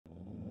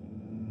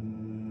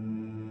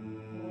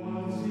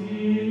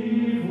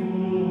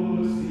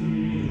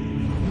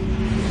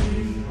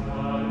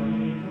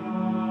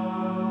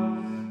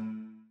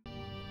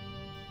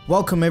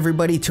Welcome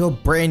everybody to a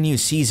brand new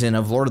season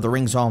of Lord of the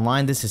Rings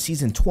Online. This is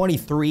season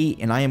 23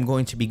 and I am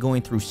going to be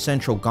going through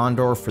Central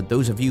Gondor. For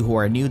those of you who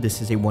are new,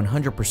 this is a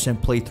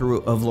 100%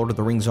 playthrough of Lord of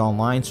the Rings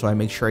Online, so I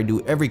make sure I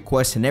do every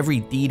quest and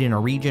every deed in a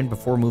region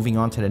before moving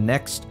on to the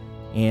next.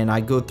 And I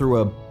go through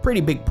a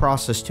pretty big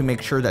process to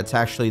make sure that's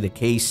actually the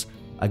case.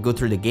 I go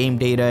through the game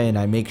data and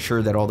I make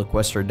sure that all the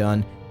quests are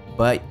done.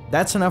 But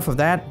that's enough of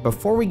that.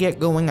 Before we get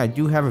going, I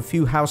do have a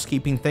few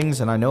housekeeping things,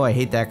 and I know I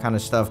hate that kind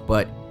of stuff,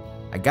 but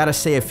I gotta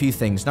say a few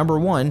things. Number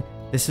one,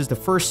 this is the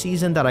first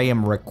season that I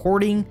am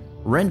recording,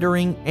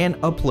 rendering, and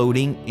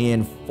uploading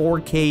in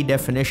 4K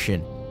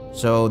definition.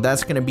 So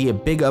that's gonna be a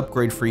big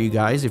upgrade for you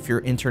guys. If your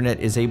internet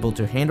is able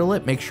to handle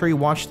it, make sure you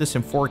watch this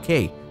in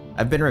 4K.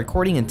 I've been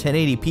recording in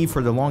 1080p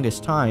for the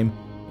longest time,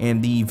 and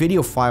the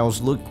video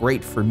files look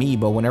great for me,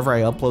 but whenever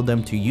I upload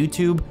them to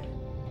YouTube,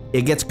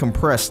 it gets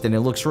compressed and it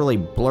looks really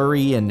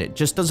blurry and it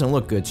just doesn't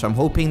look good. So I'm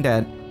hoping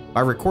that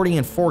by recording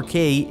in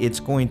 4K,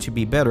 it's going to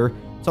be better.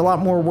 It's a lot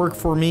more work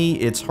for me.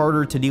 It's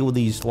harder to deal with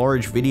these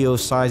large video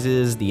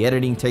sizes. The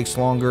editing takes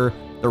longer,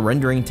 the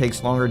rendering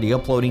takes longer, the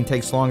uploading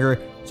takes longer.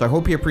 So I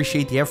hope you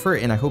appreciate the effort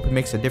and I hope it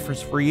makes a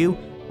difference for you.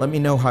 Let me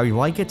know how you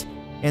like it.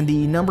 And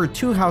the number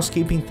two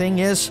housekeeping thing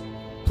is,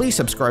 please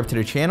subscribe to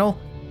the channel.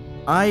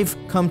 I've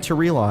come to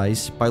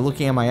realize by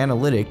looking at my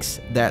analytics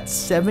that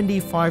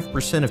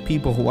 75% of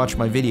people who watch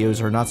my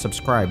videos are not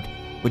subscribed,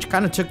 which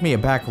kind of took me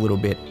aback a little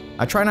bit.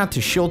 I try not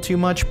to shill too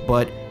much,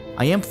 but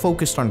I am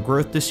focused on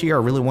growth this year.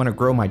 I really want to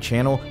grow my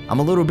channel. I'm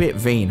a little bit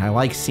vain. I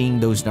like seeing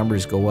those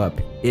numbers go up.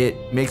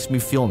 It makes me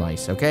feel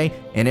nice, okay?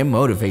 And it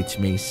motivates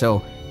me.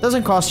 So it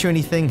doesn't cost you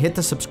anything. Hit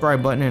the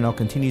subscribe button and I'll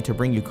continue to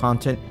bring you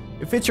content.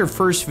 If it's your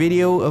first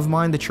video of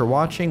mine that you're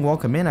watching,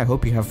 welcome in. I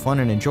hope you have fun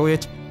and enjoy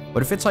it.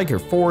 But if it's like your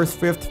fourth,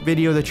 fifth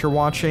video that you're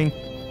watching,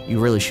 you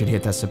really should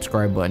hit that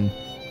subscribe button.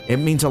 It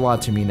means a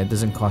lot to me and it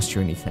doesn't cost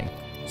you anything.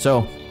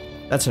 So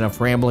that's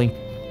enough rambling.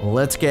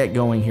 Let's get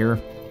going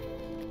here.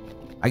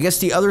 I guess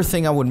the other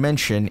thing I would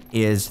mention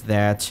is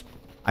that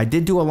I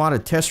did do a lot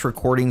of test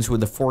recordings with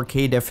the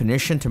 4K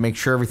definition to make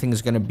sure everything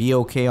is going to be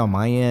okay on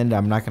my end.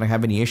 I'm not going to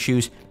have any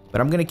issues, but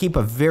I'm going to keep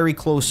a very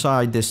close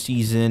eye this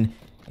season.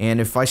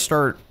 And if I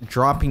start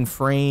dropping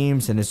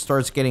frames and it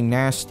starts getting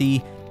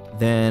nasty,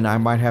 then I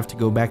might have to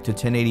go back to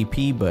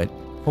 1080p, but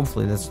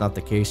hopefully that's not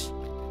the case.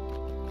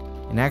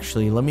 And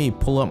actually, let me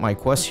pull up my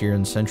quest here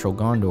in Central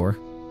Gondor.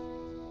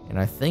 And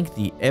I think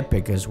the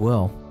epic as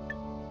well.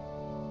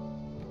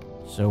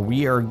 So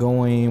we are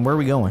going... Where are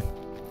we going?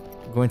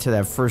 We're going to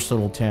that first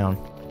little town.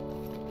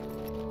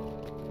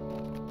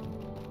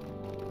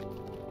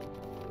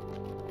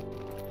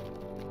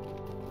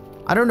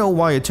 I don't know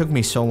why it took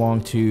me so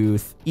long to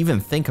even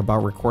think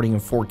about recording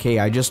in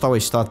 4K. I just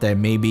always thought that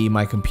maybe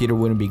my computer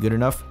wouldn't be good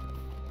enough.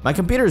 My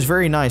computer is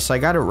very nice. I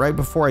got it right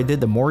before I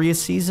did the Moria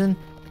season.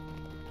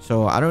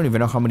 So I don't even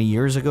know how many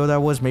years ago that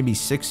was. Maybe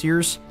 6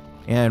 years.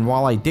 And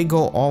while I did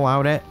go all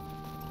out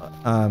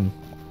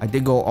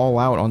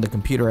on the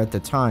computer at the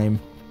time,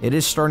 it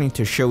is starting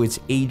to show its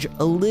age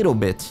a little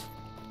bit.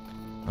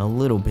 A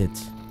little bit.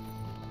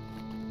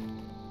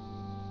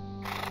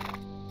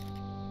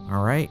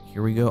 Alright,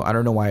 here we go. I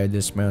don't know why I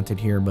dismounted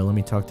here, but let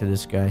me talk to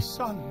this guy. The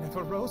sun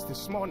never rose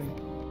this morning.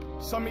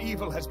 Some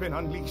evil has been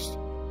unleashed.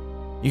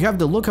 You have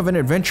the look of an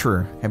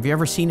adventurer. Have you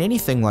ever seen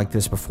anything like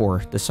this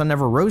before? The sun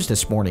never rose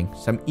this morning.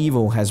 Some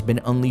evil has been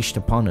unleashed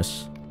upon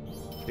us.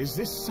 Is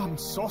this some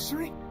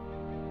sorcery?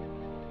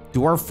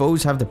 Do our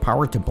foes have the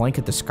power to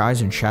blanket the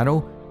skies in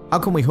shadow? How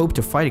can we hope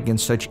to fight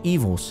against such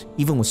evils,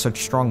 even with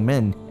such strong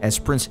men as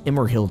Prince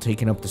Immerhill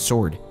taking up the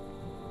sword?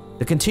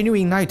 The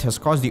continuing night has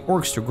caused the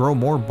orcs to grow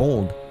more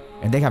bold,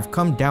 and they have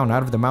come down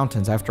out of the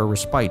mountains after a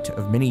respite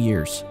of many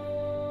years.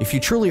 If you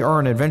truly are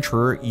an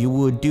adventurer, you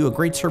would do a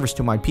great service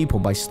to my people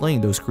by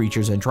slaying those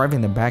creatures and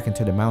driving them back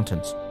into the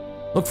mountains.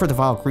 Look for the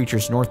vile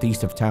creatures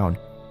northeast of town.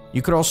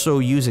 You could also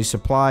use a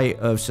supply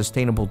of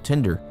sustainable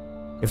tinder.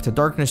 If the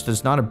darkness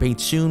does not abate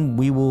soon,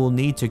 we will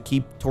need to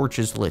keep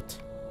torches lit.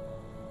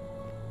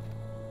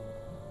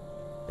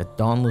 The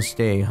dawnless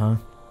day, huh?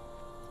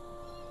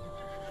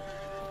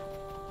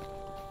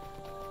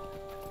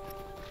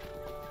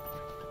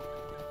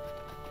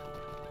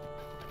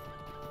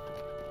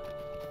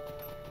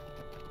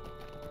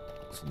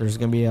 So there's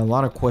going to be a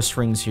lot of quest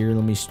rings here.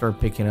 Let me start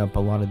picking up a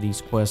lot of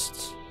these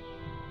quests.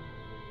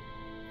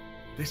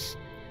 This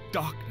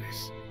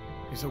darkness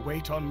is a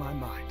weight on my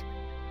mind.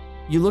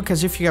 You look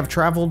as if you have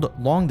traveled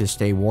long this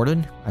day,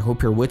 Warden. I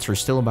hope your wits are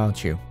still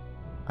about you.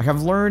 I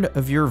have learned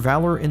of your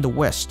valor in the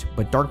west,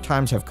 but dark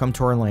times have come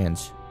to our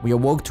lands. We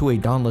awoke to a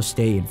dawnless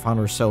day and found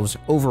ourselves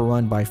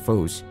overrun by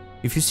foes.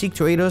 If you seek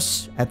to aid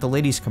us at the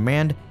lady's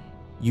command,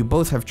 you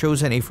both have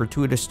chosen a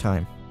fortuitous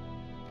time.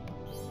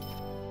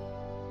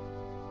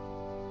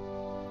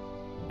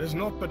 There's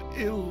naught but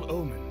ill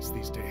omens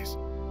these days.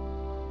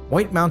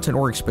 White Mountain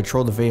orcs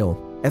patrol the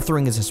Vale.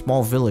 Ethering is a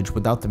small village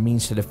without the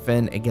means to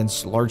defend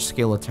against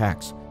large-scale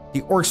attacks.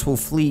 The orcs will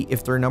flee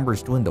if their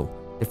numbers dwindle.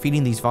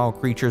 Defeating these vile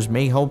creatures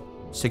may help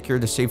secure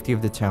the safety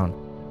of the town.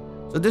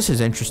 So this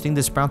is interesting.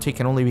 This bounty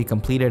can only be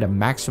completed a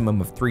maximum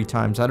of 3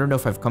 times. I don't know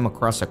if I've come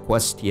across a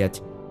quest yet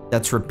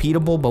that's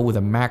repeatable, but with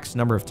a max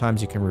number of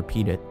times you can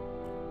repeat it.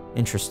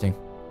 Interesting.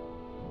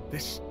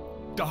 This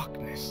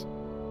darkness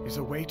is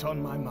a weight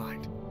on my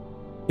mind.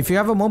 If you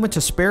have a moment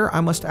to spare,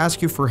 I must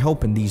ask you for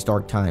help in these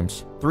dark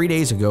times. 3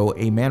 days ago,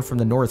 a man from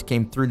the north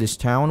came through this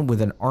town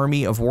with an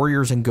army of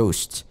warriors and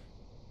ghosts.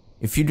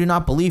 If you do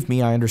not believe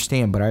me, I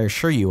understand, but I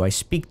assure you, I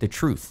speak the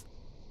truth.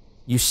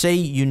 You say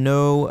you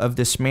know of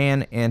this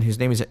man, and his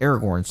name is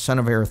Aragorn, son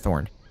of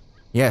Arathorn.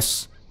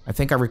 Yes, I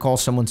think I recall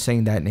someone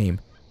saying that name.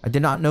 I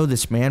did not know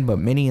this man, but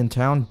many in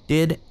town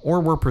did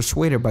or were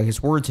persuaded by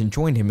his words and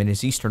joined him in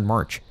his eastern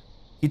march.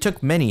 He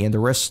took many, and the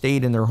rest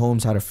stayed in their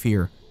homes out of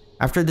fear.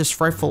 After this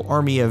frightful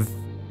army of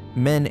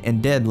men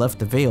and dead left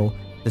the Vale,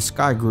 the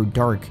sky grew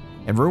dark,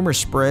 and rumors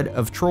spread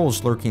of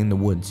trolls lurking in the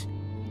woods.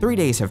 3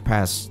 days have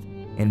passed,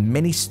 and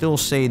many still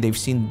say they've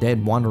seen the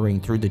dead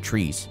wandering through the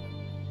trees.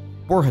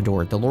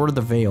 Borhador, the Lord of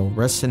the Vale,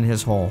 rests in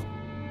his hall.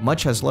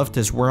 Much has left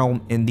his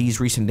realm in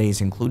these recent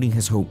days, including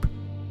his hope.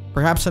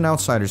 Perhaps an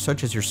outsider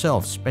such as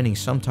yourself, spending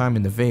some time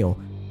in the Vale,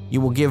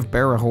 you will give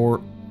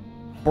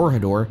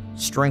Borhador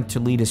strength to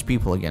lead his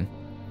people again.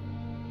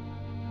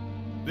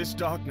 This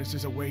darkness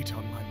is a weight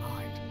on my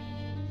mind.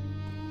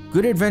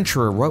 Good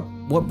adventurer,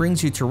 what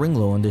brings you to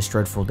Ringlow on this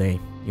dreadful day?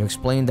 You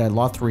explained that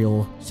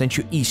Lothriel sent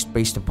you east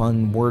based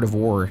upon word of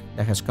war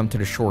that has come to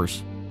the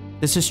shores.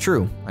 This is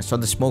true. I saw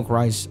the smoke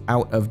rise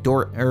out of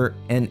Dor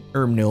and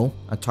Ermnil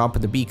atop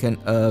of the beacon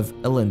of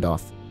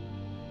Elendoth.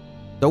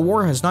 Though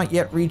war has not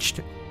yet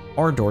reached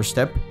our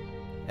doorstep,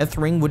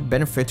 Ethring would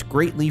benefit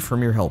greatly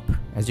from your help.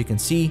 As you can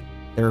see,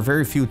 there are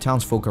very few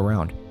townsfolk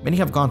around. Many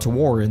have gone to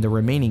war, and the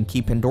remaining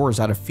keep indoors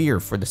out of fear,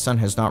 for the sun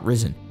has not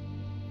risen.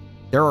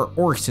 There are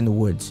orcs in the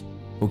woods,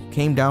 who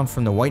came down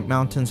from the White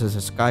Mountains as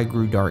the sky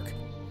grew dark.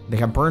 They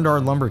have burned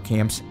our lumber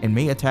camps, and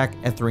may attack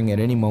Ethring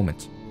at any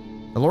moment.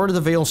 The Lord of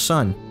the Vale's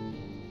son,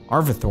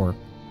 Arvithor,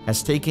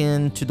 has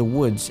taken to the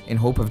woods in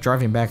hope of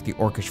driving back the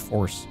orcish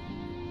force.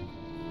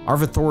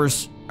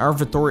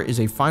 Arvithor is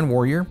a fine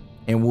warrior,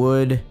 and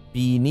would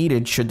be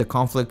needed should the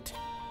conflict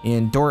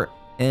in Dor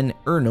and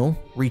Ernil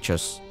reach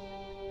us.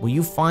 Will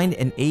you find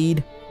and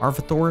aid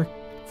Arvithor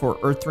for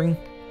Earthring?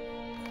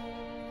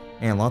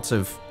 And lots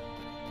of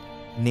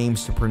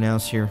names to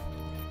pronounce here.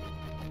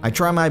 I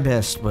try my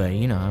best, but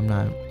you know, I'm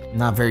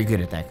not very good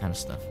at that kind of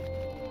stuff.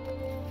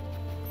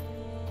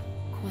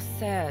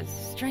 Corsairs,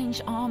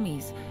 strange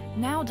armies,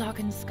 now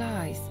darkened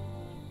skies.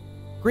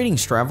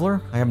 Greetings,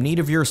 traveler. I have need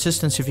of your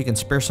assistance if you can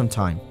spare some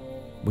time.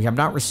 We have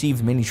not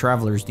received many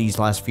travelers these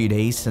last few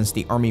days since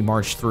the army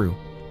marched through.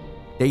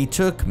 They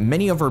took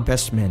many of our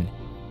best men.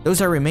 Those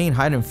that remain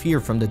hide in fear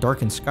from the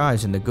darkened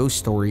skies and the ghost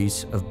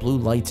stories of blue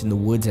lights in the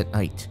woods at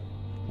night.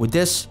 With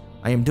this,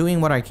 I am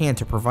doing what I can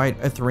to provide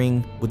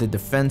Ethring with the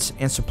defense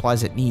and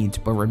supplies it needs,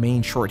 but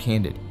remain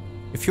short-handed.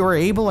 If you are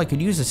able, I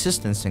could use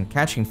assistance in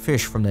catching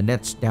fish from the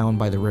nets down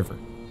by the river.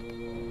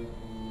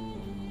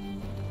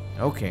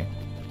 Okay.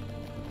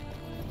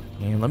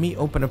 And let me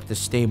open up the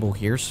stable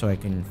here so I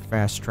can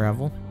fast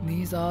travel.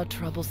 These are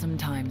troublesome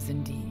times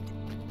indeed.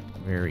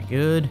 Very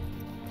good.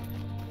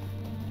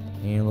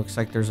 And it looks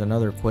like there's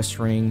another quest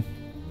ring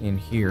in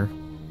here.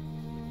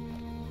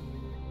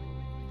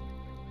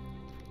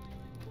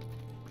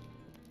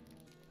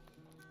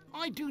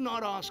 I do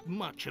not ask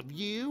much of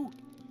you.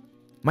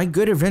 My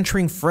good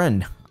adventuring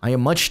friend, I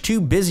am much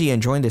too busy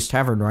enjoying this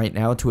tavern right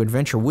now to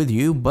adventure with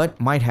you, but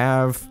might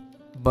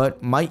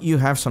you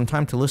have some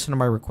time to listen to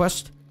my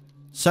request?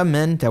 Some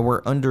men that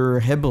were under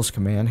Hebel's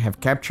command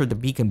have captured the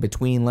beacon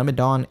between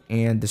Lemedon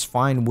and this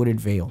fine wooded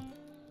vale.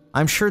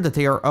 I'm sure that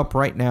they are up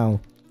right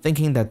now,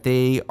 thinking that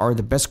they are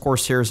the best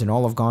corsairs in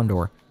all of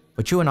Gondor,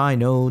 but you and I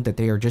know that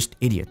they are just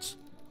idiots.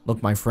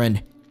 Look, my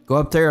friend, go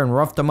up there and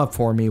rough them up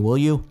for me, will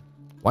you?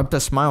 Wipe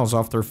the smiles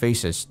off their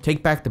faces.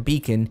 Take back the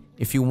beacon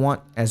if you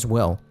want as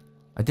well.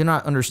 I do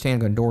not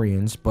understand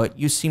Gondorians, but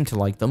you seem to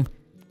like them.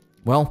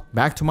 Well,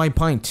 back to my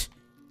pint.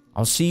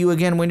 I'll see you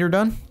again when you're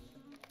done.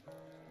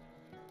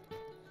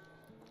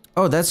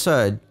 Oh, that's,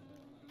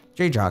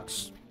 J.R.R.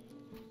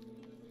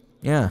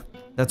 Yeah,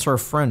 that's our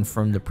friend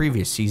from the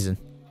previous season.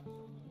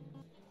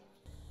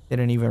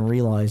 Didn't even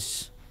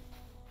realize.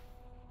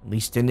 At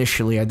least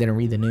initially, I didn't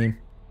read the name.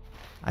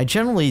 I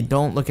generally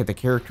don't look at the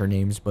character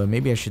names, but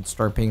maybe I should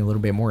start paying a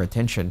little bit more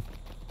attention.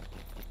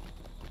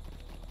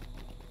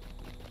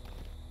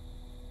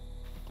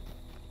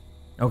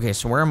 Okay,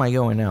 so where am I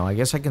going now? I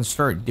guess I can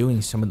start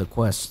doing some of the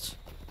quests.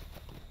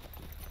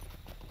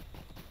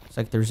 Looks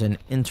like there's an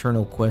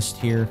internal quest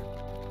here.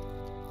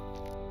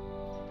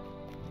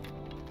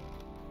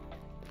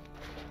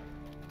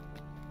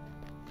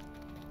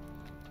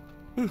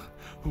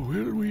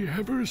 Will we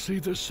ever see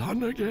the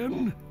sun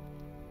again?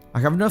 I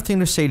have nothing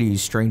to say to you,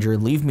 stranger.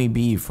 Leave me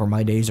be, for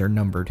my days are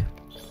numbered.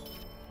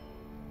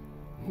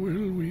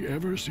 Will we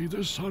ever see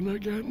the sun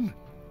again?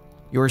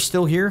 You are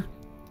still here?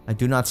 I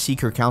do not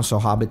seek your counsel,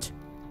 hobbit.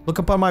 Look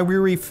upon my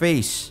weary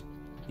face.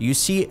 Do you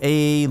see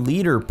a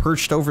leader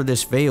perched over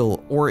this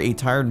vale, or a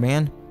tired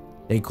man?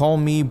 They call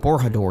me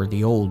Borhador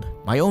the Old,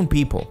 my own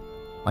people.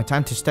 My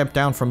time to step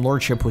down from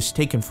lordship was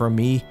taken from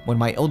me when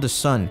my eldest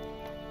son,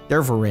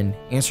 Dervarin,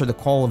 answer the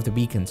call of the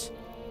beacons.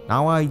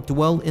 Now I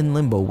dwell in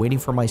limbo, waiting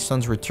for my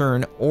son's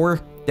return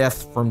or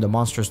death from the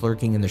monsters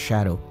lurking in the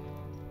shadow.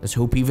 Does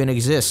hope even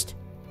exist?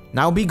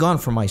 Now be gone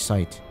from my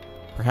sight.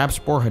 Perhaps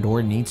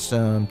Borhador needs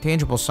some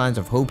tangible signs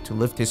of hope to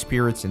lift his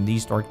spirits in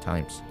these dark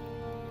times.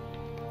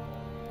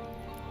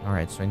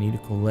 Alright, so I need to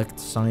collect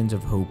signs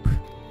of hope.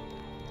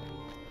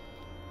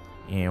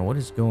 And what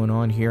is going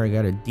on here? I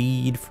got a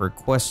deed for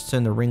quests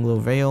in the Ringlow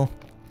Vale.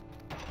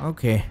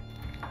 Okay.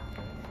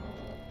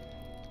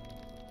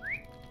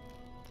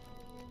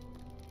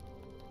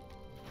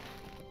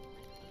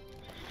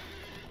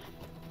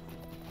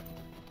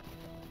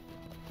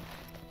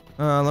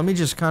 Let me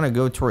just kind of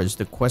go towards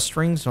the quest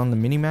rings on the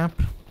minimap.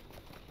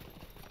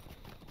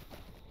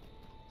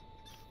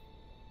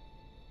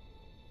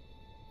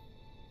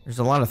 There's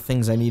a lot of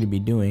things I need to be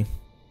doing.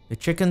 The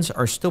chickens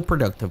are still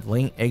productive,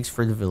 laying eggs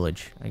for the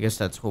village. I guess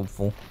that's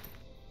hopeful.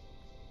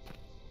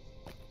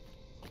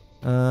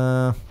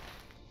 Trying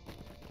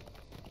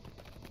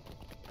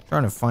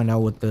to find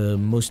out what the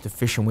most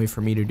efficient way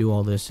for me to do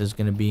all this is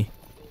going to be.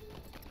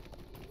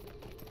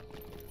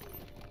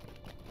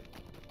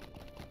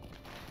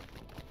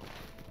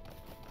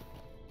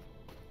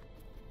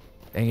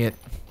 Dang it.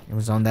 It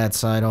was on that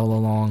side all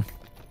along.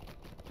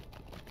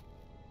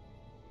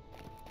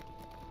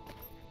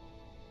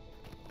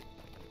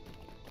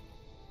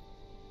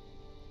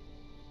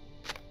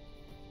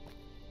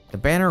 The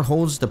banner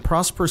holds the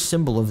prosperous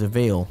symbol of the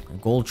Vale, a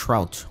gold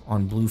trout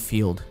on blue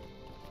field.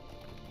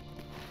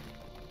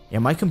 Yeah,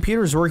 my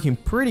computer is working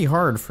pretty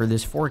hard for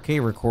this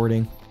 4K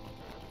recording.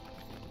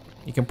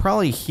 You can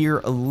probably hear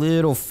a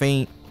little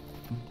faint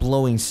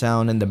blowing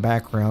sound in the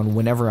background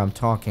whenever I'm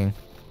talking.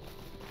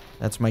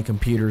 That's my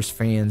computer's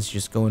fans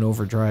just going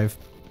overdrive.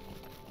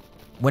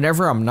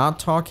 Whenever I'm not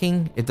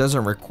talking, it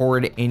doesn't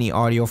record any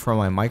audio from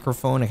my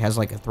microphone. It has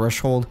like a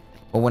threshold.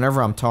 But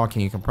whenever I'm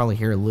talking, you can probably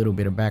hear a little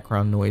bit of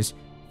background noise.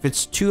 If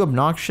it's too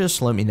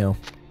obnoxious, let me know.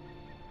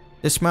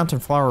 This mountain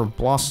flower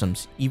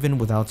blossoms even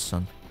without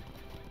sun.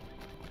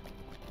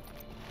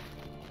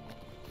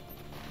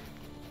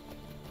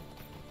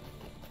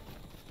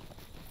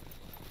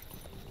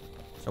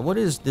 So what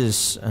is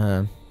this,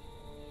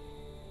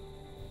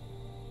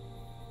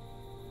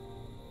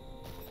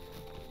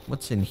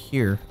 what's in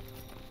here?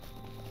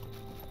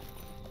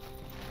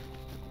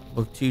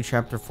 Book 2,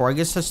 Chapter 4. I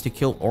guess that's to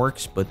kill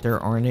orcs, but there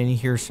aren't any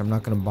here, so I'm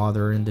not going to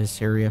bother in this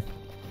area.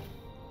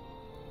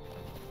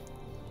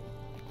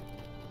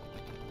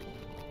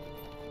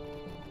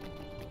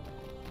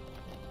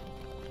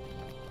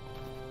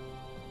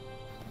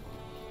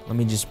 Let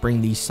me just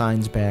bring these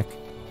signs back.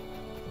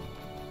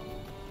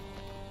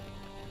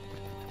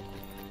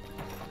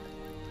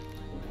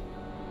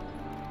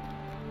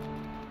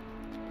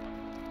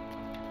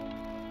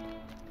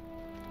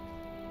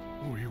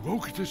 We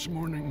woke this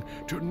morning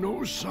to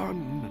no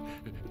sun,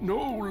 no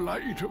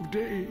light of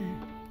day.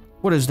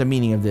 What is the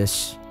meaning of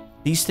this?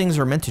 These things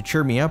are meant to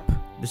cheer me up?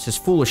 This is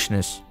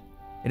foolishness.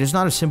 It is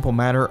not a simple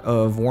matter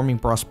of warming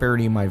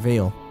prosperity in my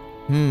vale.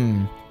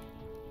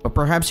 But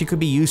perhaps you could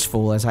be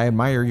useful, as I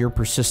admire your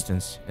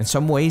persistence. In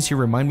some ways, you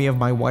remind me of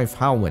my wife,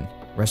 Halwyn.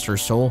 Rest her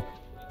soul.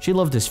 She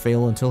loved this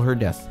vale until her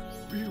death.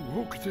 We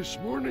woke this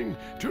morning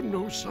to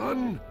no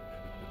sun,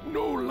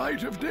 no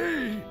light of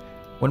day.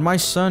 When my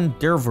son,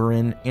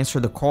 Dervarin,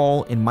 answered the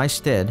call in my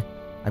stead,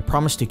 I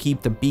promised to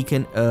keep the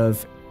beacon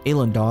of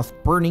Aelendoth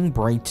burning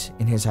bright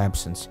in his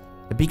absence.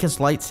 The beacon's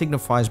light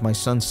signifies my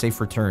son's safe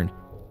return.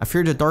 I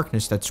fear the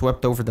darkness that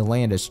swept over the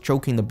land is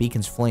choking the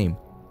beacon's flame.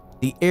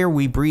 The air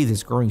we breathe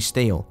is growing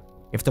stale.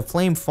 If the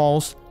flame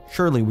falls,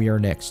 surely we are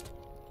next.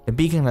 The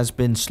beacon has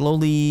been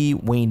slowly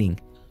waning.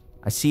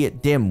 I see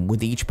it dim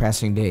with each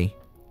passing day.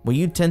 Will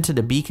you tend to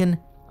the beacon?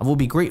 I will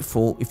be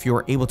grateful if you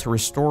are able to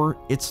restore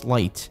its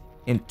light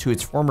into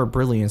its former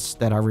brilliance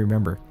that I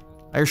remember.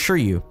 I assure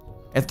you,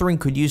 Ethereum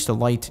could use the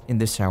light in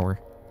this hour.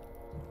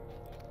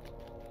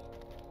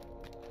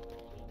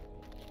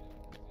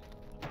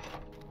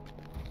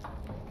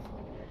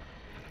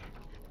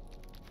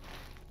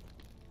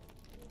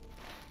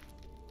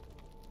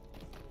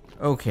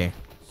 Okay,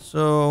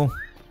 so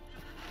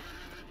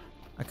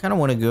I kind of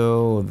want to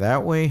go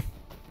that way.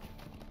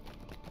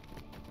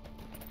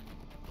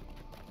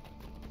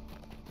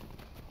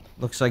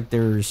 Looks like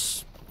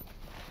there's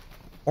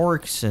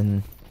orcs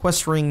and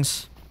quest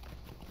rings.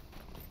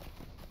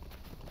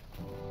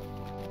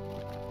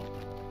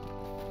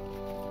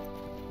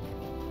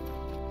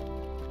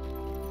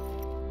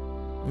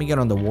 Let me get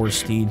on the war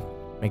steed,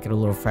 make it a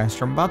little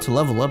faster. I'm about to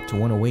level up to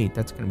 108.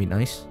 That's going to be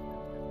nice.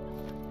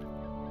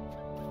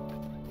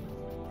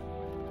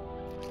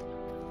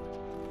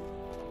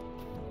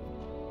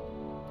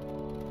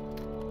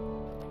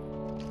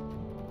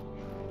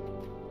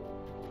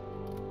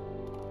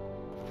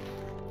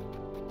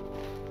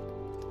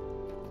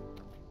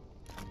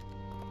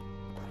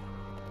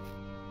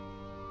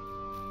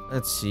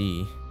 Let's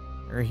see.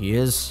 There he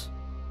is.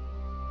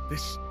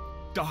 This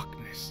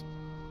darkness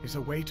is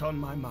a weight on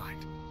my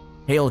mind.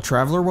 Hail,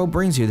 traveler, what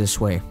brings you this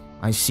way?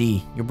 I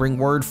see. You bring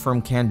word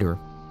from Kandor.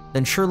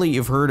 Then surely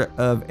you've heard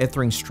of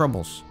Ethering's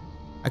troubles.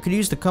 I could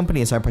use the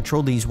company as I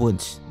patrol these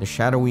woods. The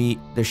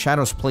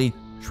shadows play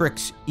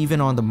tricks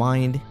even on the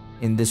mind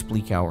in this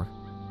bleak hour.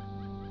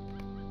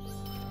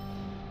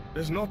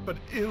 There's naught but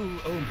ill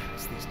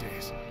omens these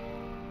days.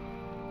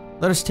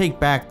 Let us take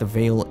back the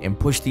Vale and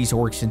push these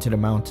orcs into the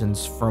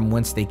mountains from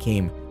whence they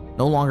came.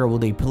 No longer will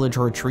they pillage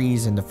our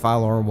trees and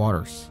defile our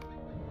waters.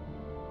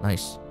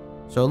 Nice.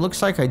 So it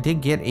looks like I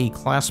did get a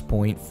class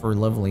point for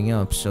leveling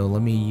up, so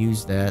let me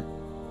use that.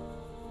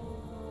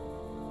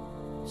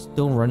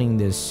 Still running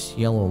this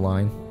yellow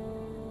line.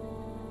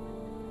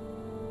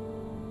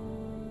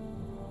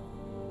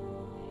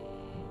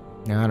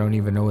 Now I don't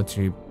even know what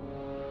to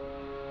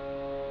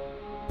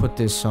put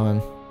this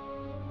on.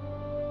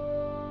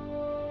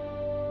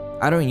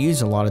 I don't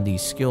use a lot of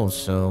these skills,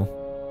 so...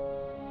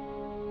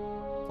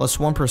 Plus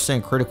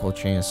 1% critical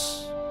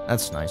chance.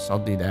 That's nice, I'll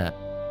do that.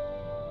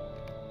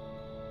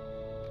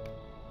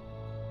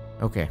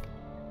 Okay,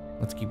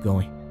 let's keep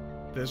going.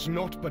 There's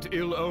naught but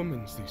ill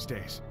omens these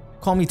days.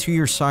 Call me to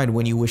your side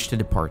when you wish to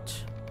depart.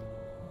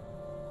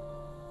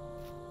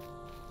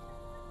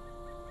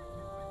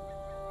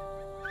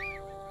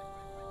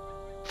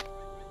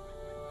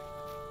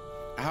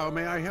 How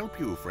may I help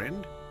you,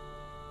 friend?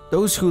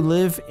 Those who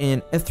live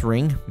in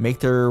Ethereum make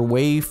their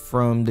way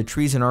from the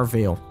trees in our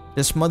vale.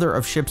 This mother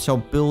of ships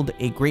helped build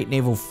a great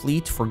naval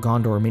fleet for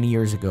Gondor many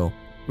years ago.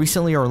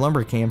 Recently, our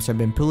lumber camps have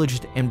been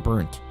pillaged and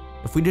burnt.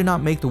 If we do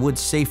not make the woods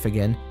safe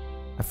again,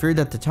 I fear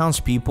that the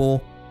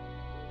townspeople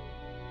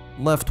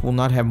left will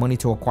not have money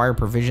to acquire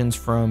provisions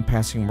from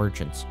passing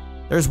merchants.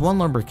 There's one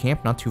lumber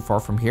camp not too far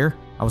from here.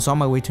 I was on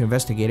my way to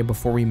investigate it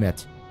before we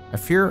met. I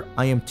fear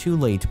I am too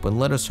late, but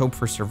let us hope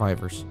for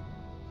survivors.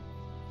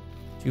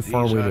 Too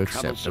far away to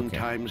accept. Troublesome Okay.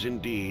 times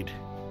indeed.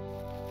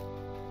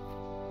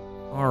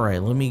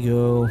 Alright, let me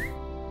go.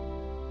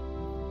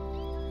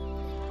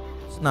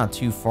 It's not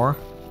too far.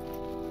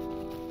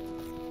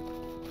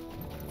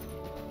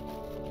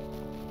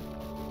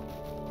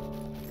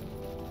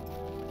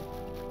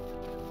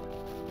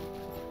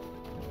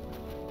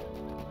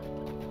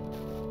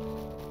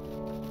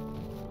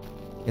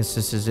 Guess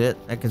this is it.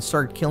 I can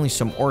start killing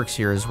some orcs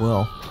here as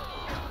well.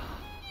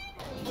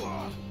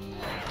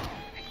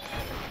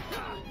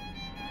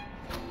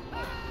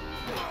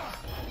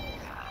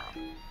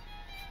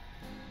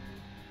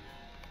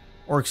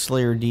 Orc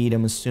Slayer deed,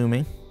 I'm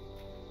assuming.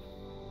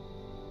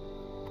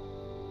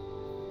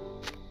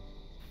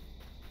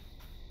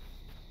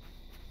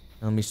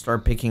 Let me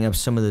start picking up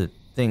some of the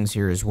things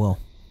here as well.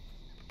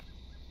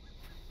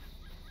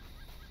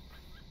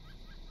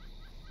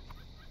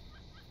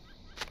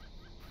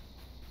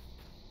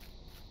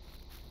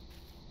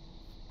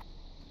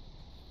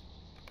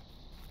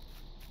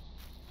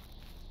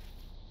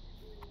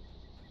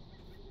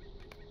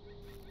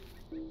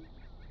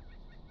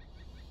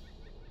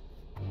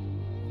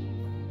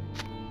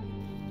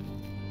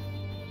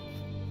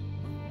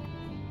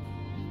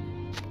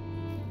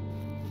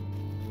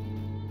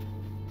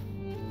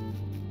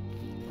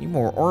 Need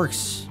more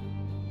orcs.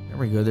 There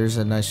we go. There's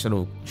a nice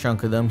little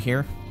chunk of them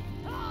here.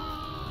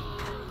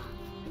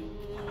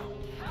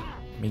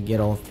 Let me get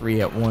all three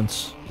at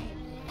once.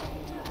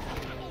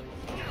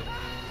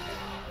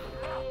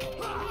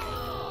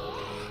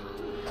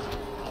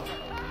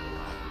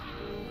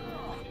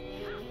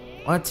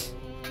 What?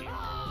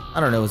 I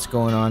don't know what's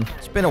going on.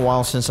 It's been a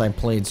while since I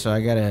played, so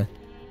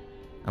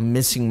I'm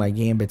missing my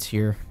gambits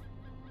here.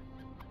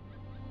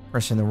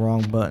 Pressing the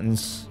wrong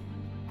buttons.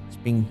 It's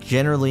being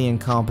generally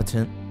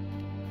incompetent.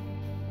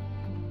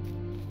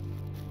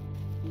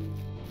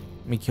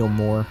 Let me kill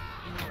more.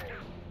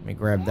 Let me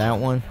grab that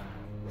one.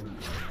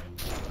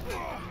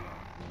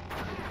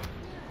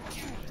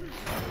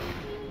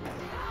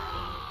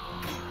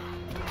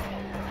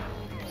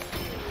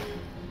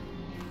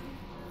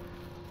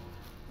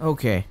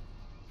 Okay.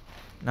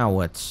 Now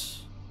what?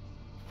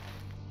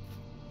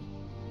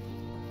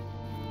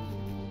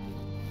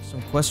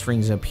 Some quest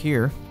rings up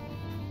here.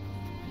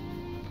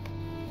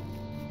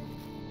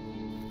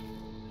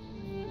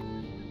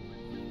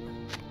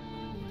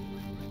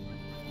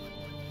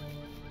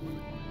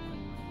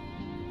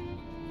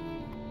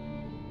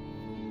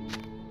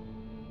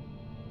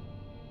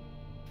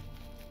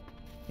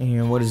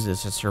 And what is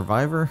this? A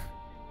survivor?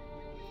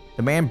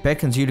 The man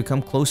beckons you to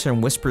come closer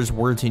and whispers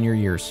words in your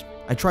ears.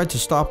 I tried to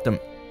stop them,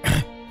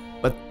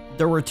 but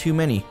there were too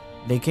many.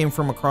 They came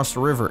from across the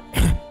river.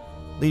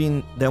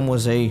 Leading them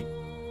was a...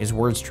 His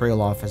words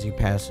trail off as he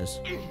passes.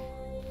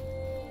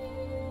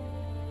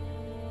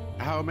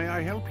 How may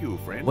I help you,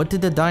 friend? What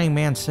did the dying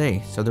man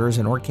say? So there is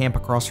an orc camp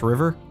across the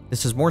river?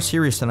 This is more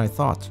serious than I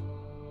thought.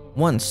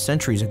 Once,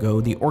 centuries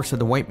ago, the orcs of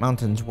the White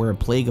Mountains were a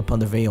plague upon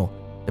the Vale.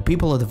 The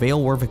people of the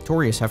Vale were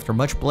victorious after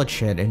much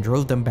bloodshed and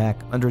drove them back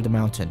under the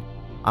mountain.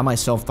 I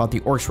myself thought the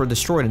orcs were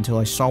destroyed until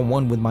I saw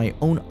one with my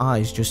own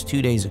eyes just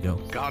 2 days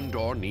ago.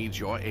 Gondor needs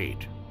your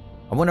aid.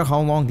 I wonder how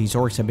long these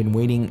orcs have been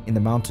waiting in the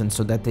mountains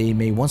so that they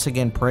may once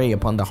again prey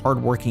upon the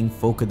hard-working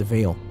folk of the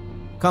Vale.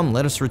 Come,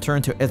 let us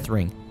return to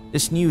Ethereum.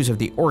 This news of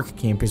the orc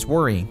camp is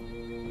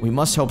worrying. We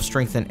must help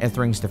strengthen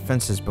Ethering's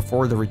defenses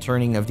before the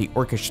returning of the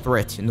orcish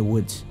threat in the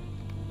woods.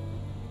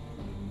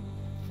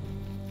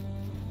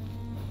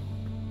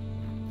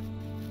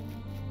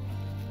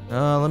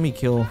 Let me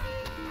kill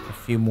a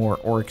few more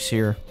orcs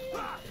here.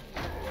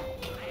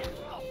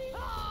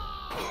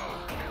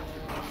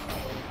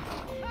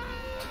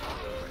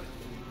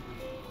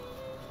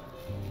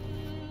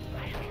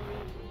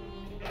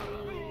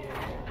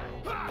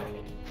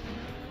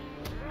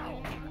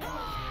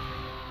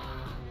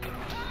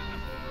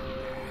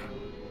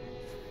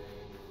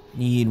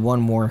 Need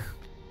one more.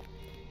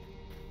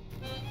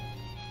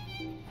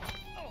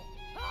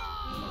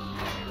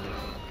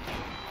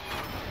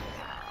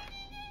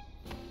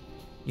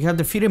 You have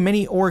defeated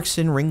many orcs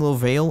in Ringlow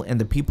Vale, and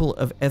the people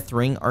of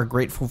Ethring are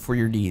grateful for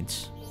your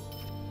deeds.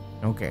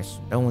 Okay, so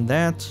done with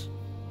that.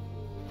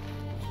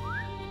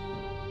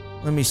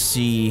 Let me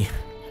see.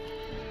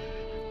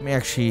 Let me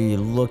actually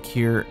look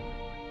here.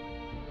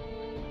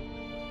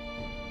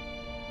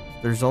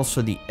 There's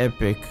also the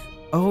epic.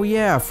 Oh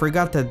yeah, I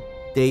forgot that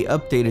they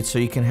updated so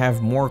you can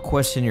have more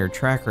quests in your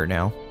tracker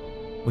now,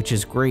 which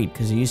is great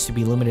because it used to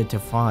be limited to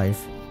 5.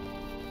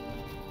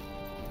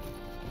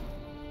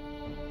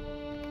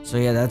 So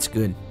yeah, that's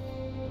good.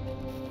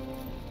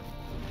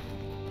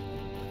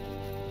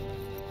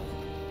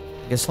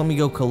 Guess let me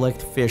go collect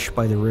fish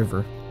by the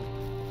river.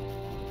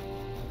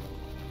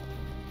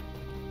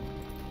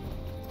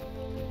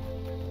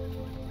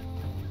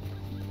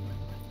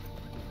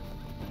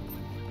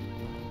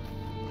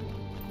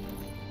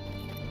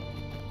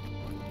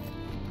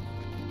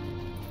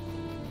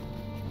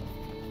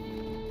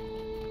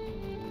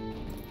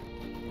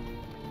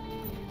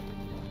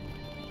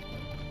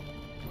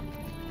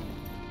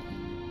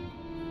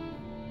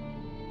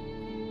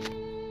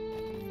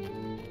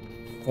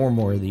 Four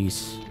more of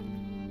these.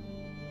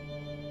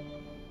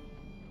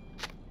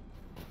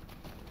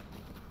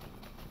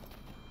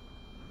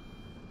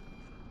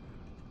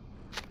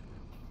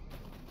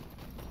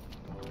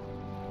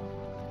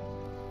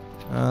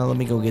 Let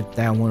me go get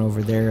that one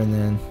over there and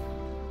then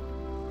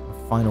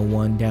a final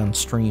one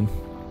downstream.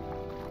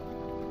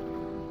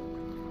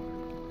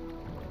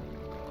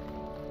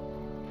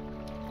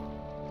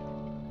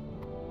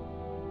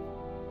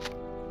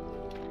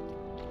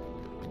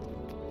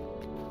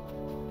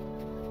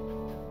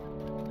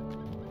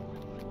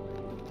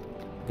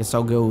 Guess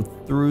I'll go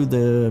through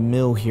the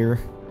mill here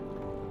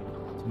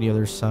to the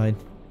other side.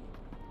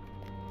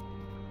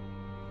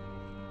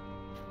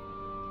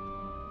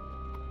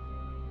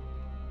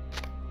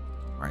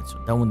 Alright, so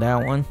done with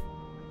that one.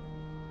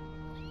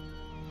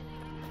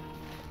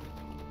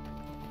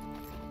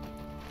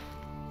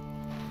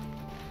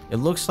 It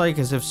looks like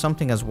as if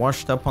something has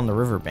washed up on the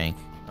riverbank.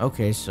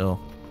 Okay, so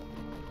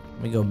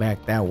let me go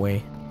back that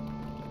way.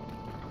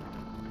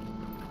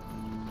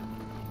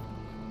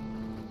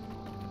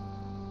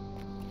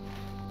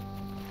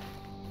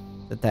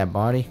 Is that that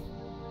body?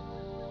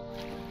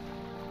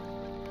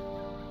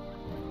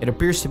 It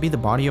appears to be the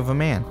body of a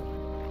man.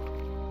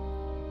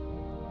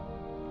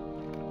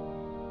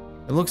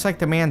 It looks like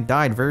the man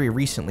died very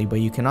recently,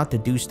 but you cannot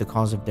deduce the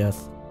cause of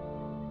death.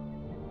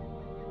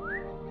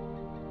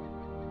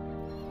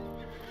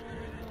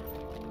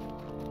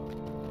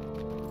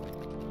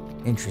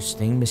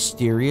 Interesting,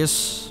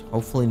 mysterious.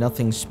 Hopefully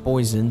nothing's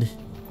poisoned.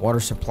 Water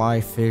supply,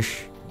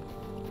 fish.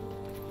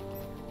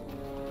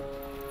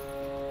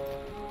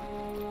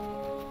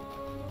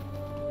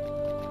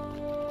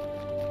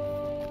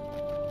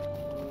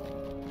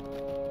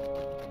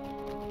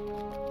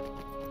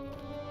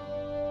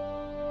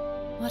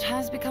 What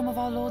has become of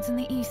our lords in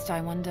the east, I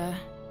wonder?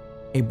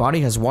 A body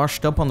has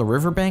washed up on the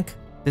riverbank?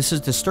 This is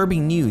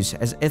disturbing news,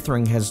 as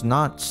Ithring has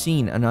not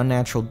seen an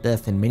unnatural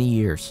death in many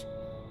years.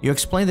 You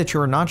explained that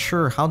you are not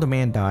sure how the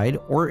man died,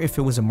 or if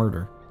it was a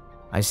murder.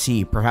 I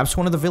see. Perhaps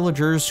one of the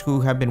villagers who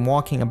have been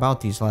walking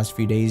about these last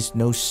few days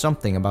knows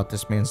something about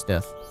this man's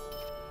death.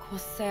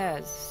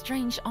 Corsairs,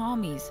 strange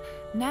armies,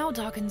 now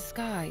darkened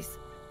skies.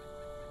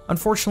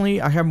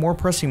 Unfortunately, I have more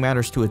pressing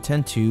matters to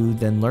attend to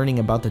than learning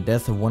about the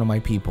death of one of my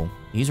people.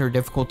 These are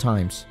difficult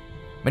times.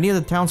 Many of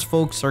the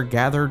townsfolk are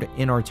gathered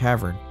in our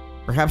tavern.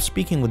 Perhaps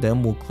speaking with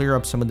them will clear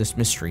up some of this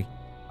mystery.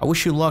 I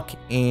wish you luck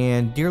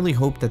and dearly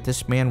hope that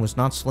this man was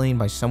not slain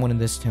by someone in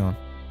this town.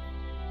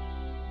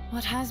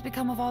 What has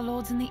become of our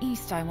lords in the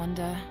east, I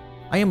wonder?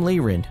 I am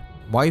Leyrind,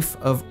 wife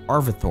of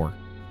Arvathor.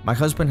 My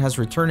husband has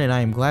returned and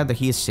I am glad that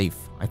he is safe.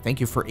 I thank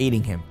you for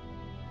aiding him.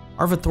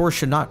 Arvathor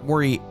should not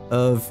worry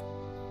of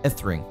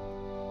Ithring.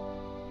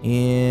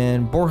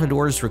 In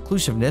Borhador's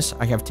reclusiveness,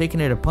 I have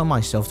taken it upon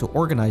myself to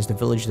organize the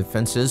village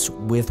defenses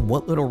with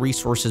what little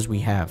resources we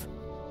have.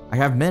 I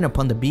have men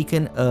upon the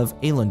beacon of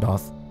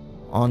Aelendoth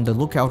on the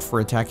lookout for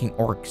attacking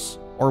orcs.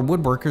 Our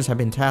woodworkers have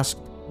been tasked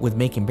with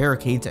making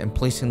barricades and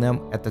placing them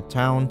at the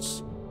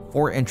town's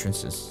 4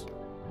 entrances.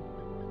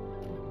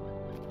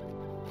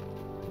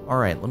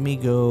 Alright, let me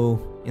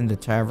go in the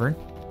tavern.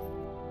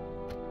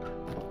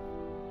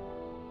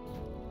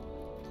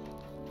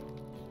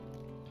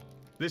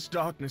 This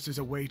darkness is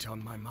a weight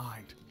on my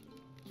mind.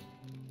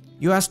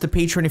 You asked the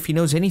patron if he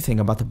knows anything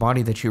about the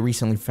body that you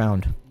recently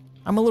found.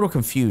 I'm a little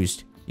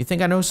confused. You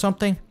think I know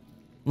something?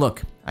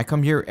 Look, I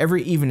come here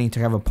every evening to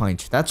have a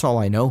pint. That's all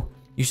I know.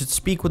 You should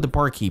speak with the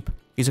barkeep.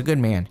 He's a good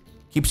man.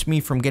 Keeps me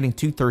from getting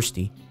too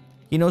thirsty.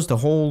 He knows the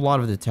whole lot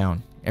of the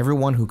town.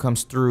 Everyone who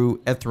comes through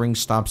Ethering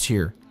stops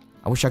here.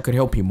 I wish I could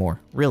help you more,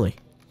 really.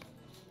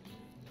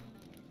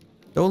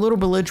 Though a little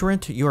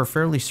belligerent, you are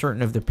fairly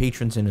certain of the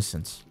patron's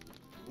innocence.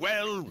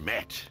 Well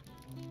met.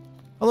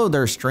 Hello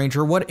there,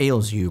 stranger. What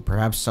ails you?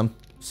 Perhaps some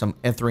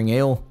Ethering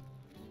ale?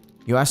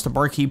 You ask the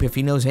barkeep if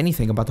he knows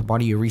anything about the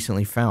body you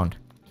recently found.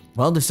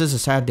 Well, this is a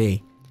sad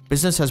day.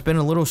 Business has been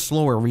a little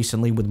slower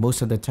recently with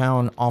most of the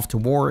town off to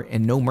war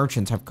and no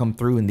merchants have come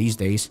through in these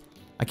days.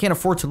 I can't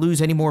afford to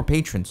lose any more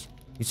patrons.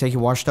 You say he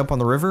washed up on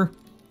the river?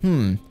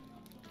 You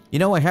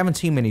know, I haven't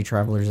seen many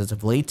travelers as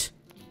of late,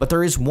 but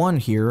there is one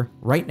here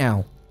right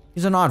now.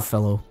 He's an odd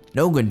fellow.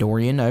 No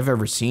Gondorian I've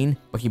ever seen,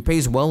 but he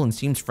pays well and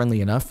seems friendly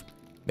enough.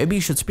 Maybe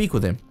you should speak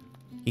with him.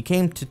 He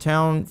came to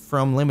town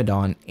from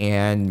Limidon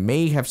and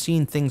may have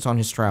seen things on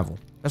his travel.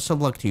 Best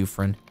of luck to you,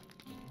 friend.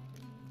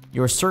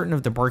 You are certain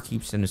of the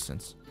barkeep's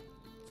innocence.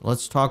 So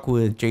let's talk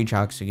with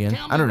J.R.R again.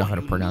 I don't know how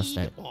to pronounce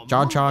that.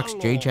 J.R.R,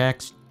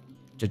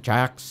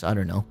 J.R.R, I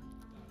don't know.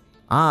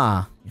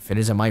 Ah, if it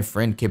isn't my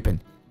friend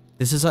Kippen.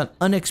 This is an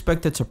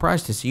unexpected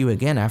surprise to see you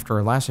again after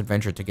our last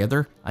adventure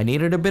together. I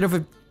needed a bit of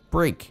a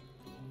break.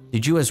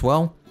 Did you as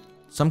well?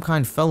 Some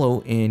kind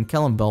fellow in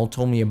Kellenbell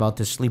told me about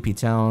this sleepy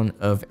town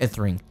of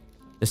Ethering.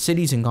 The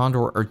cities in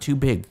Gondor are too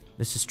big.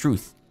 This is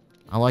truth.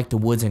 I like the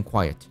woods and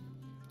quiet.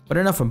 But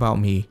enough about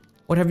me.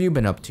 What have you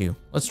been up to?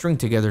 Let's drink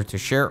together to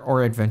share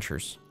our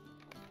adventures.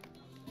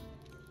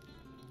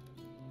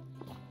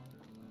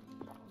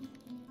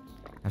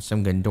 Have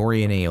some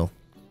Gondorian ale.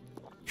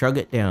 Chug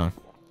it down.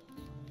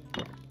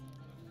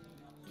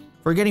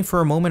 Forgetting for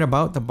a moment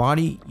about the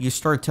body, you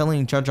start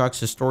telling J.R.R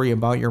story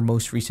about your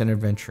most recent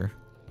adventure.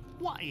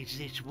 What is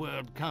this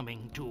world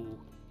coming to?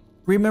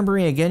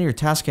 Remembering again your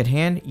task at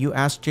hand, you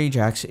ask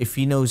J.R.R if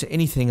he knows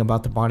anything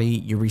about the body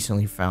you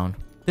recently found.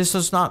 This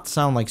does not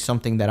sound like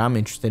something that I'm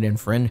interested in,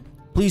 friend.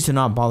 Please do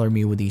not bother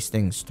me with these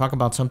things. Talk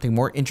about something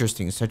more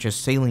interesting, such as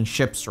sailing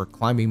ships or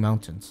climbing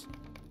mountains.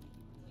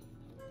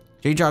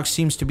 J.R.R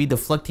seems to be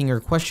deflecting your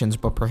questions,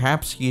 but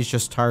perhaps he is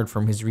just tired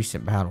from his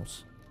recent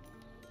battles.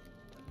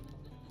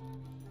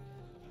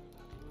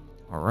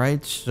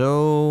 Alright,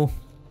 so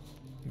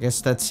I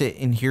guess that's it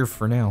in here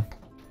for now.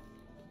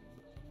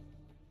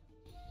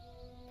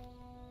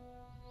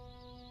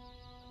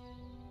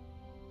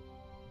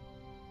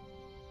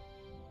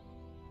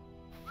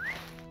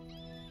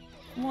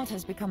 What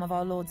has become of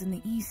our lords in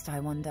the east, I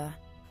wonder?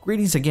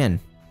 Greetings again.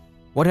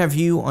 What have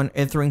you on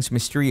Ethering's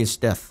mysterious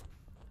death?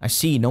 I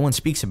see, no one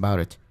speaks about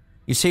it.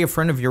 You say a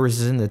friend of yours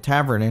is in the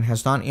tavern and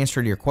has not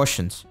answered your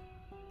questions.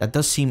 That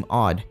does seem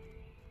odd.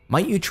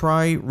 Might you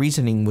try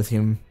reasoning with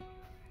him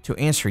to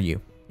answer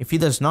you? If he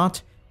does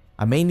not,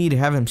 I may need to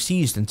have him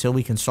seized until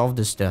we can solve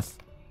this death.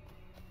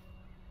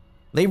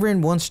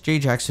 Lavrin wants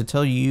J.R.R to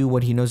tell you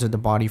what he knows of the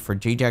body, for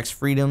J.R.'s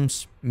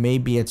freedoms may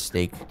be at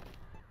stake.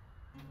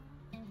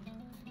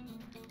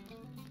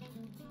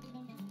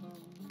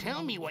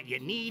 Tell me what you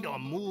need or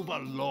move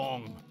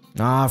along.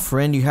 Ah,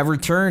 friend, you have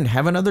returned.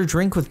 Have another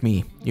drink with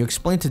me. You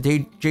explained to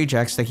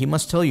J.R.R that he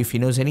must tell you if he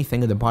knows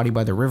anything of the body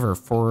by the river,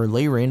 for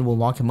Lavrin will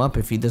lock him up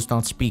if he does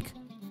not speak.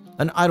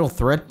 An idle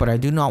threat, but I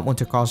do not want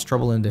to cause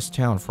trouble in this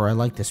town, for I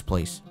like this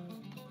place.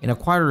 In a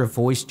quieter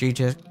voice,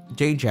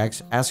 J.R.R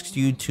asks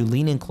you to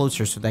lean in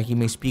closer so that he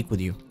may speak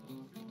with you.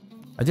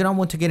 I do not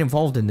want to get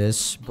involved in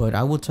this, but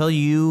I will tell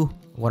you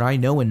what I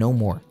know and no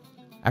more.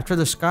 After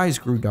the skies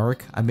grew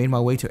dark, I made my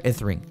way to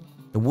Ethering.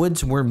 The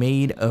woods were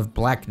made of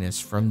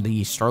blackness from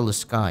the starless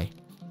sky.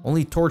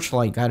 Only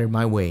torchlight guided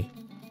my way.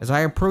 As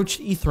I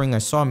approached Ethering, I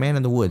saw a man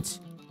in the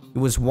woods. He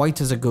was white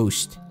as a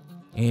ghost,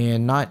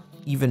 and not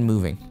even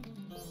moving.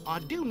 I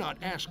do not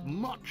ask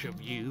much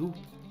of you.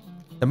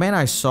 The man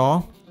I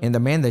saw and the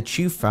man that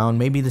you found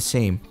may be the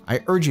same.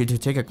 I urge you to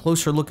take a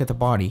closer look at the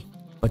body,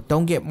 but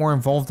don't get more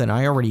involved than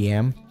I already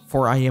am,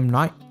 for I am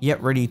not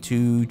yet ready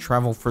to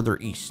travel further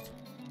east.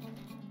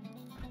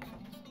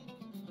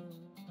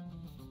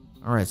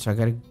 Alright, so I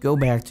gotta go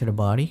back to the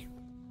body.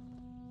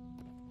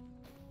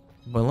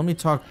 But let me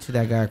talk to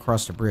that guy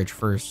across the bridge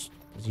first,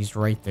 because he's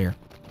right there.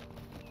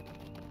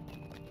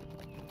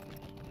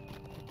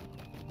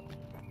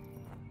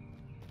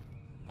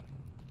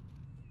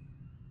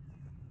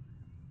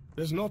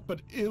 There's naught but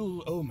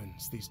ill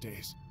omens these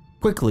days.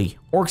 Quickly,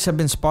 orcs have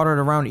been spotted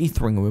around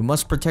Ethering and we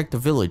must protect the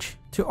village.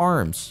 To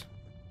arms.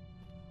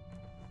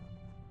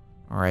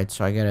 Alright,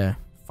 so I gotta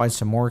fight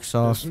some orcs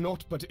off. There's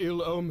naught but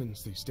ill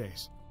omens these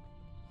days.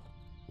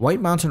 White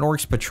Mountain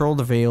orcs patrol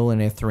the Vale in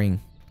Ethering.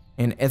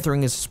 And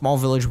Ethering is a small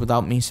village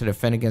without means to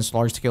defend against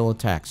large-scale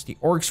attacks. The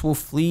orcs will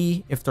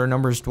flee if their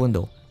numbers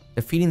dwindle.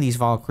 Defeating these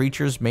vile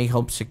creatures may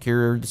help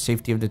secure the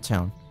safety of the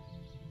town.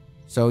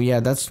 So yeah,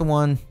 that's the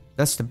one.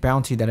 That's the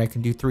bounty that I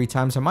can do 3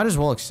 times. I might as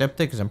well accept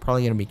it because I'm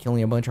probably going to be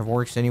killing a bunch of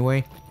orcs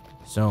anyway.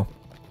 So,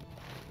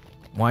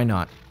 why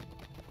not?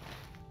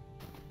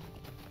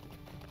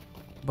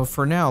 But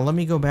for now, let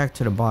me go back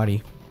to the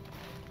body.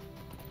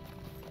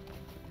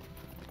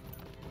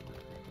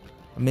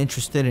 I'm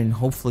interested in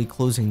hopefully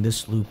closing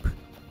this loop.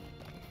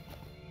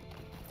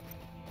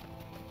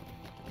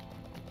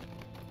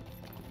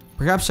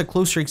 Perhaps a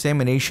closer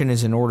examination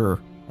is in order,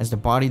 as the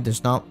body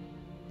does not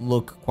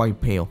look quite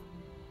pale.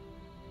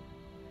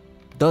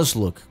 Does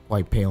look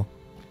quite pale.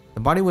 The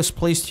body was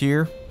placed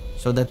here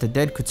so that the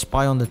dead could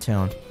spy on the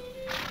town.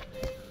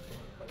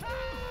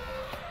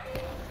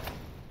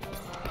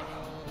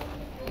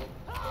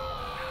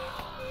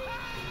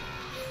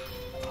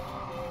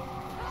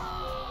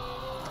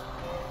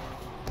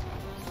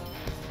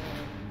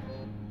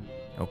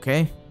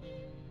 Okay.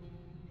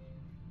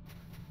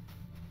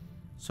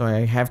 So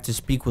I have to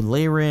speak with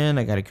Leyrin.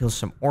 I gotta kill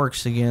some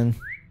orcs again.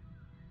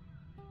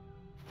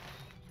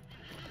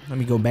 Let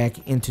me go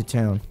back into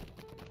town.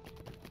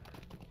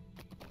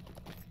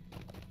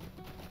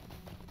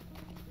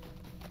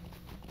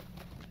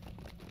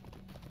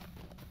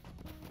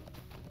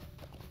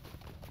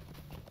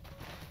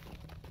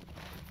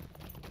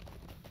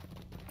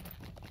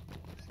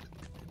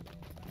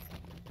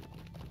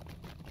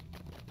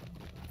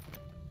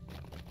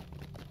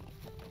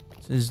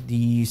 This is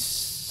the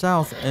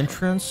south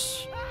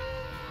entrance.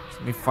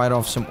 Let me fight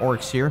off some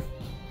orcs here.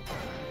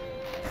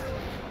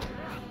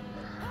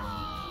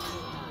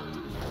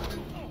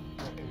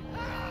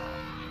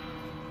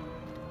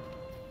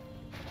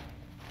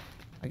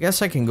 I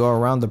guess I can go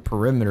around the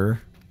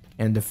perimeter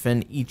and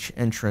defend each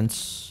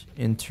entrance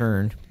in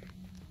turn.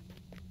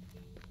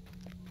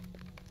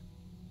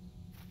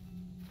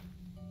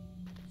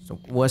 So,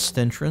 west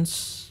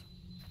entrance.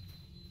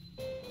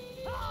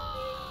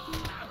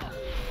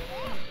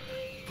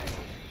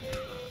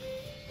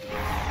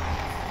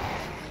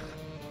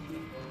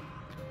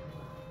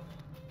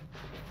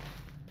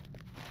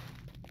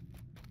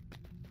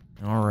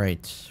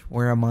 Alright,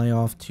 where am I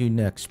off to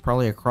next?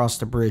 Probably across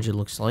the bridge, it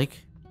looks like.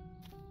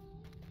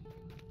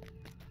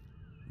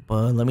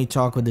 But let me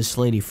talk with this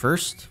lady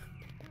first.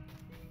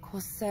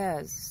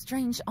 Corsairs,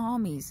 strange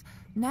armies,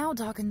 now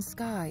darkened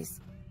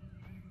skies.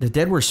 The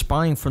dead were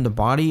spying from the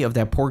body of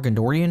that poor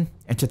Gondorian,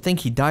 and to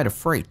think he died of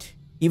fright.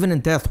 Even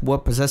in death,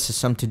 what possesses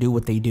some to do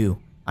what they do?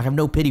 I have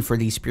no pity for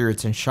these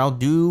spirits, and shall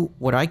do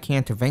what I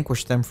can to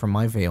vanquish them from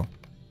my veil.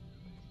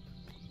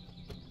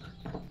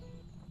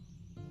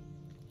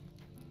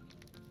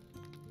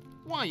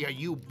 Why are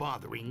you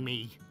bothering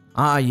me?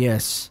 Ah,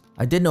 yes.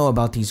 I did know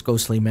about these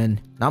ghostly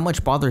men. Not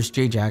much bothers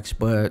J.Jax,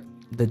 but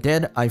the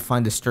dead I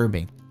find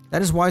disturbing.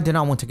 That is why I did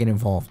not want to get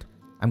involved.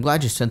 I'm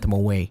glad you sent them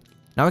away.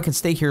 Now I can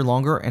stay here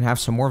longer and have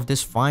some more of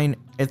this fine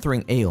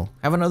Ithering ale.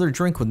 Have another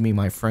drink with me,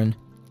 my friend.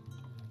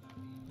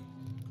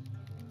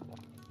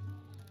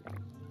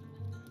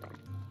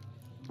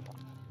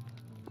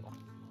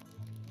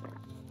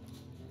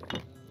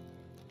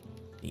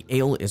 The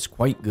ale is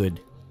quite good.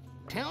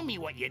 Tell me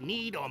what you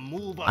need or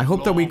move along. I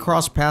hope that we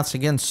cross paths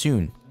again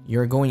soon.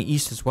 You're going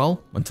east as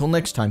well? Until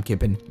next time,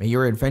 Kippen. May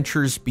your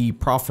adventures be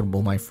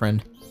profitable, my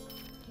friend.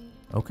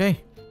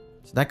 Okay.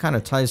 So that kind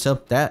of ties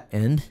up that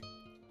end.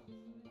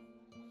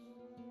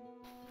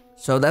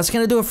 So that's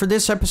going to do it for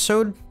this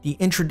episode. The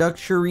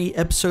introductory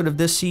episode of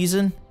this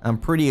season. I'm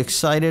pretty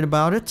excited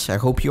about it. I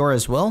hope you are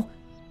as well.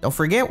 Don't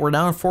forget, we're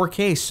now in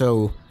 4K,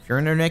 so if your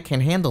internet can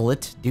handle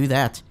it, do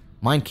that.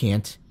 Mine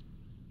can't.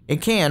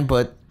 It can,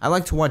 but I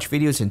like to watch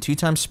videos in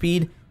 2x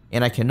speed,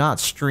 and I cannot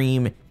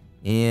stream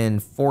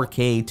in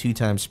 4K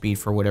 2x speed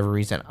for whatever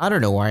reason. I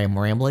don't know why I'm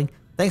rambling.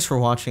 Thanks for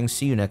watching.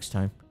 See you next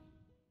time.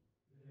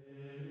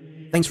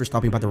 Thanks for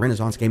stopping by the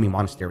Renaissance Gaming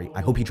Monastery.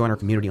 I hope you join our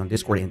community on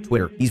Discord and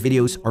Twitter. These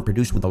videos are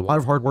produced with a lot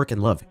of hard work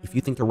and love. If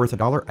you think they're worth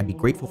 $1, I'd be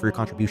grateful for your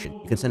contribution.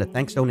 You can send a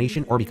thanks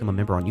donation or become a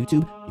member on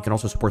YouTube. You can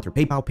also support through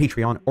PayPal,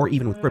 Patreon, or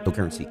even with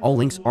cryptocurrency. All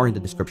links are in the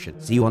description.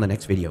 See you on the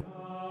next video.